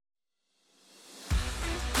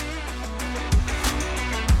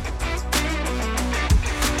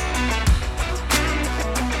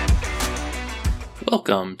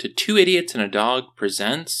Welcome to Two Idiots and a Dog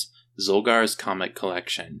presents Zolgar's Comic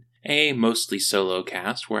Collection, a mostly solo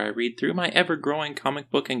cast where I read through my ever-growing comic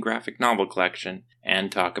book and graphic novel collection and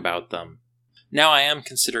talk about them. Now I am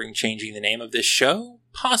considering changing the name of this show,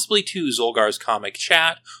 possibly to Zolgar's Comic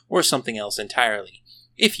Chat or something else entirely.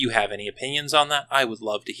 If you have any opinions on that, I would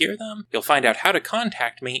love to hear them. You'll find out how to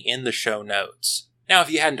contact me in the show notes. Now, if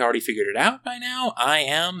you hadn't already figured it out by now, I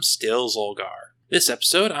am still Zolgar. This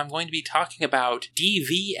episode, I'm going to be talking about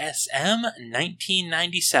DvsM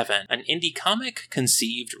 1997, an indie comic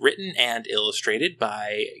conceived, written, and illustrated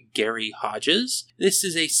by Gary Hodges. This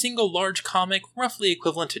is a single large comic, roughly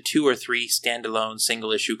equivalent to 2 or 3 standalone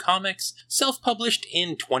single-issue comics, self-published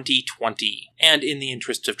in 2020. And in the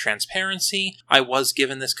interest of transparency, I was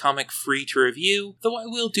given this comic free to review, though I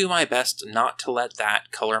will do my best not to let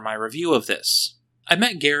that color my review of this. I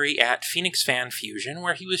met Gary at Phoenix Fan Fusion,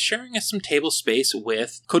 where he was sharing some table space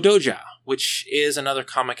with Kodoja, which is another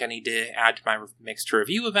comic I need to add to my mix to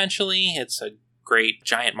review eventually. It's a great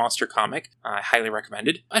giant monster comic. I highly recommend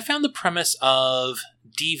it. I found the premise of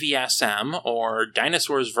DvsM, or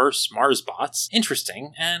Dinosaurs vs. Marsbots,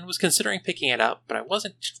 interesting, and was considering picking it up, but I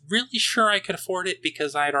wasn't really sure I could afford it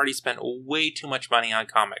because I had already spent way too much money on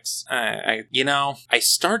comics. I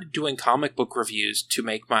started doing comic book reviews to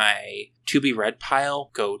make my to-be-read pile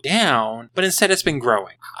go down, but instead it's been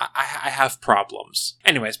growing. I have problems.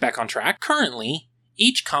 Anyways, back on track. Currently,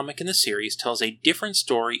 each comic in the series tells a different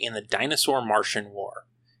story in the Dinosaur-Martian War.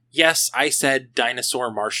 Yes, I said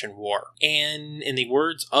Dinosaur-Martian War. And in the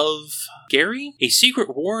words of Gary, a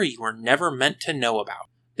secret war you were never meant to know about.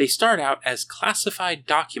 They start out as classified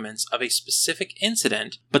documents of a specific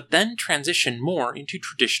incident, but then transition more into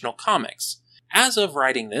traditional comics. As of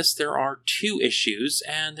writing this, there are 2 issues,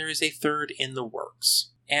 and there is a 3rd in the works.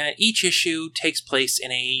 And each issue takes place in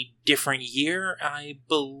a different year. I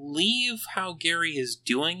believe how Gary is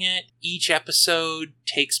doing it. Each episode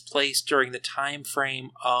takes place during the time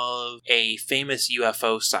frame of a famous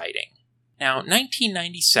UFO sighting. Now,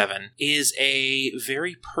 1997 is a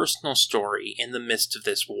very personal story in the midst of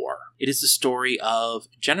this war. It is the story of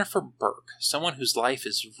Jennifer Burke, someone whose life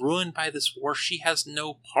is ruined by this war she has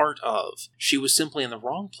no part of. She was simply in the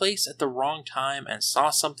wrong place at the wrong time and saw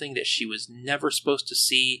something that she was never supposed to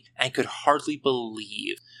see and could hardly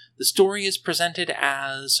believe. The story is presented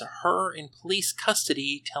as her in police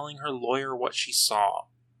custody telling her lawyer what she saw.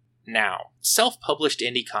 Now, self-published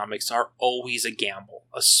indie comics are always a gamble,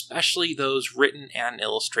 especially those written and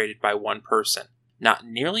illustrated by one person. Not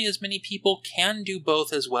nearly as many people can do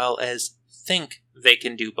both as well as think they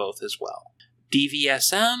can do both as well.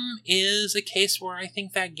 DvsM is a case where I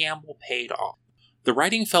think that gamble paid off. The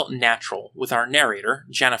writing felt natural, with our narrator,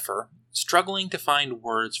 Jennifer, struggling to find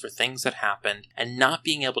words for things that happened and not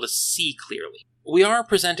being able to see clearly. We are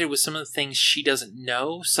presented with some of the things she doesn't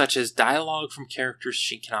know, such as dialogue from characters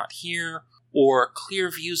she cannot hear, or clear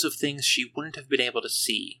views of things she wouldn't have been able to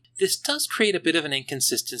see. This does create a bit of an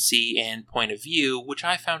inconsistency in point of view, which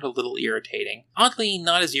I found a little irritating. Oddly,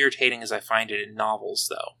 not as irritating as I find it in novels,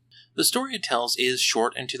 though. The story it tells is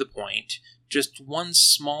short and to the point, just one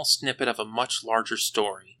small snippet of a much larger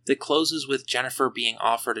story that closes with Jennifer being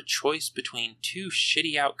offered a choice between 2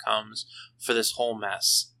 shitty outcomes for this whole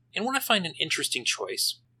mess. In what I find an interesting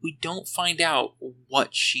choice, we don't find out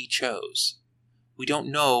what she chose. We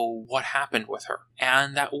don't know what happened with her,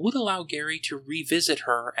 and that would allow Gary to revisit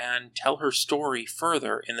her and tell her story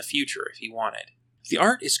further in the future if he wanted. The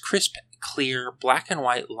art is crisp, clear, black and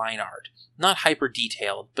white line art, not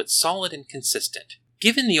hyper-detailed, but solid and consistent.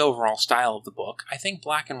 Given the overall style of the book, I think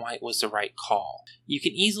black and white was the right call. You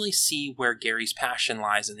can easily see where Gary's passion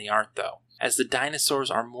lies in the art, though, as the dinosaurs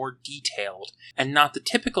are more detailed, and not the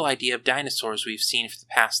typical idea of dinosaurs we've seen for the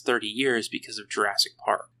past 30 years because of Jurassic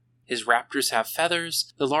Park. His raptors have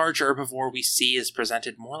feathers, the large herbivore we see is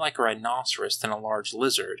presented more like a rhinoceros than a large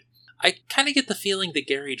lizard. I kind of get the feeling that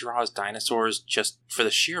Gary draws dinosaurs just for the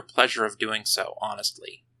sheer pleasure of doing so,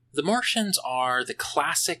 honestly. The Martians are the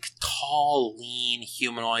classic, tall, lean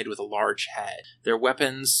humanoid with a large head. Their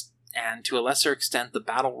weapons, and to a lesser extent the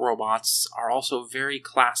battle robots, are also very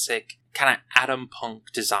classic, kind of atom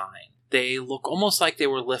punk design. They look almost like they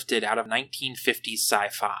were lifted out of 1950s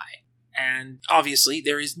sci-fi. And obviously,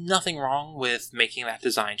 there is nothing wrong with making that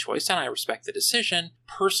design choice, and I respect the decision.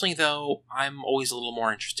 Personally, though, I'm always a little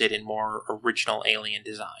more interested in more original alien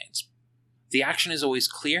designs. The action is always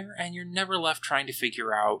clear, and you're never left trying to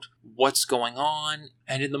figure out what's going on,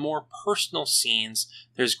 and in the more personal scenes,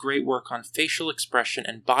 there's great work on facial expression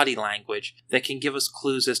and body language that can give us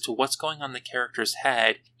clues as to what's going on in the character's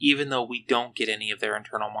head, even though we don't get any of their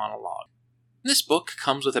internal monologue. This book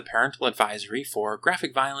comes with a parental advisory for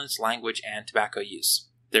graphic violence, language, and tobacco use.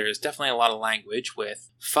 There's definitely a lot of language, with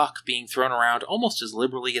fuck being thrown around almost as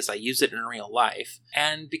liberally as I use it in real life,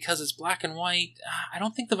 and because it's black and white, I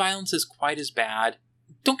don't think the violence is quite as bad.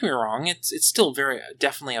 Don't get me wrong, it's still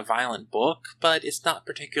definitely a violent book, but it's not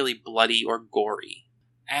particularly bloody or gory.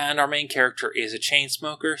 And our main character is a chain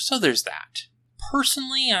smoker, so there's that.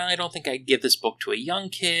 Personally, I don't think I'd give this book to a young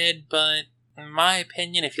kid, but in my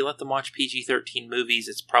opinion, if you let them watch PG-13 movies,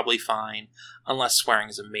 it's probably fine, unless swearing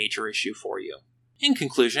is a major issue for you. In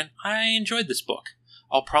conclusion, I enjoyed this book.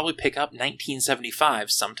 I'll probably pick up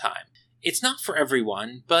 1975 sometime. It's not for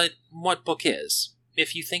everyone, but what book is?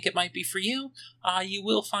 If you think it might be for you, you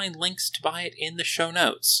will find links to buy it in the show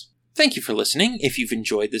notes. Thank you for listening. If you've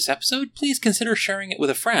enjoyed this episode, please consider sharing it with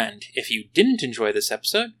a friend. If you didn't enjoy this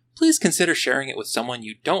episode, please consider sharing it with someone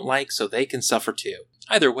you don't like so they can suffer too.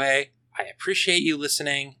 Either way, I appreciate you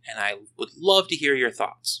listening, and I would love to hear your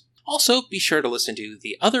thoughts. Also, be sure to listen to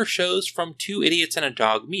the other shows from Two Idiots and a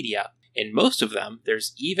Dog Media. In most of them,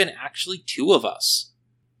 there's even actually two of us.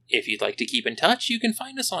 If you'd like to keep in touch, you can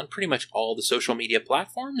find us on pretty much all the social media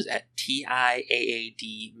platforms at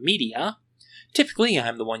TIAAD Media. Typically,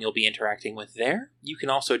 I'm the one you'll be interacting with there. You can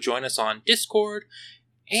also join us on Discord,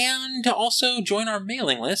 and also join our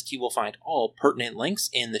mailing list. You will find all pertinent links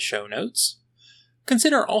in the show notes.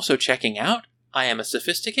 Consider also checking out I Am a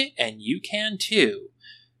Sophisticate, and you can too.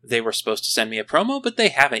 They were supposed to send me a promo, but they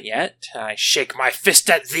haven't yet. I shake my fist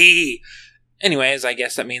at thee! Anyways, I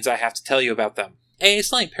guess that means I have to tell you about them. A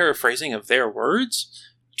slight paraphrasing of their words: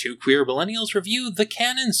 two queer millennials review the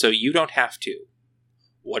canon so you don't have to.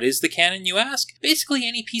 What is the canon, you ask? Basically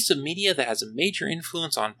any piece of media that has a major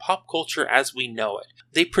influence on pop culture as we know it.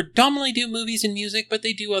 They predominantly do movies and music, but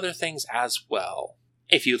they do other things as well.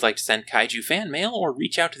 If you'd like to send Kaiju fan mail or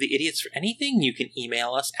reach out to the idiots for anything, you can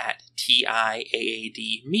email us at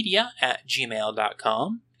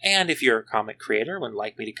tiaadmedia@gmail.com. And if you're a comic creator and would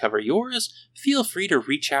like me to cover yours, feel free to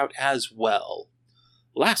reach out as well.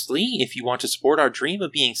 Lastly, if you want to support our dream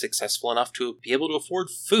of being successful enough to be able to afford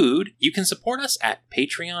food, you can support us at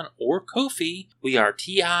Patreon or Ko-fi. We are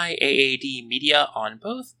TIAAD Media on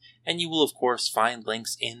both, and you will of course find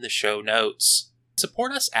links in the show notes.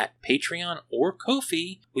 Support us at Patreon or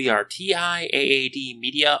Ko-fi. We are TIAAD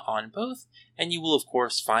Media on both, and you will of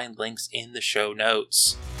course find links in the show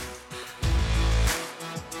notes.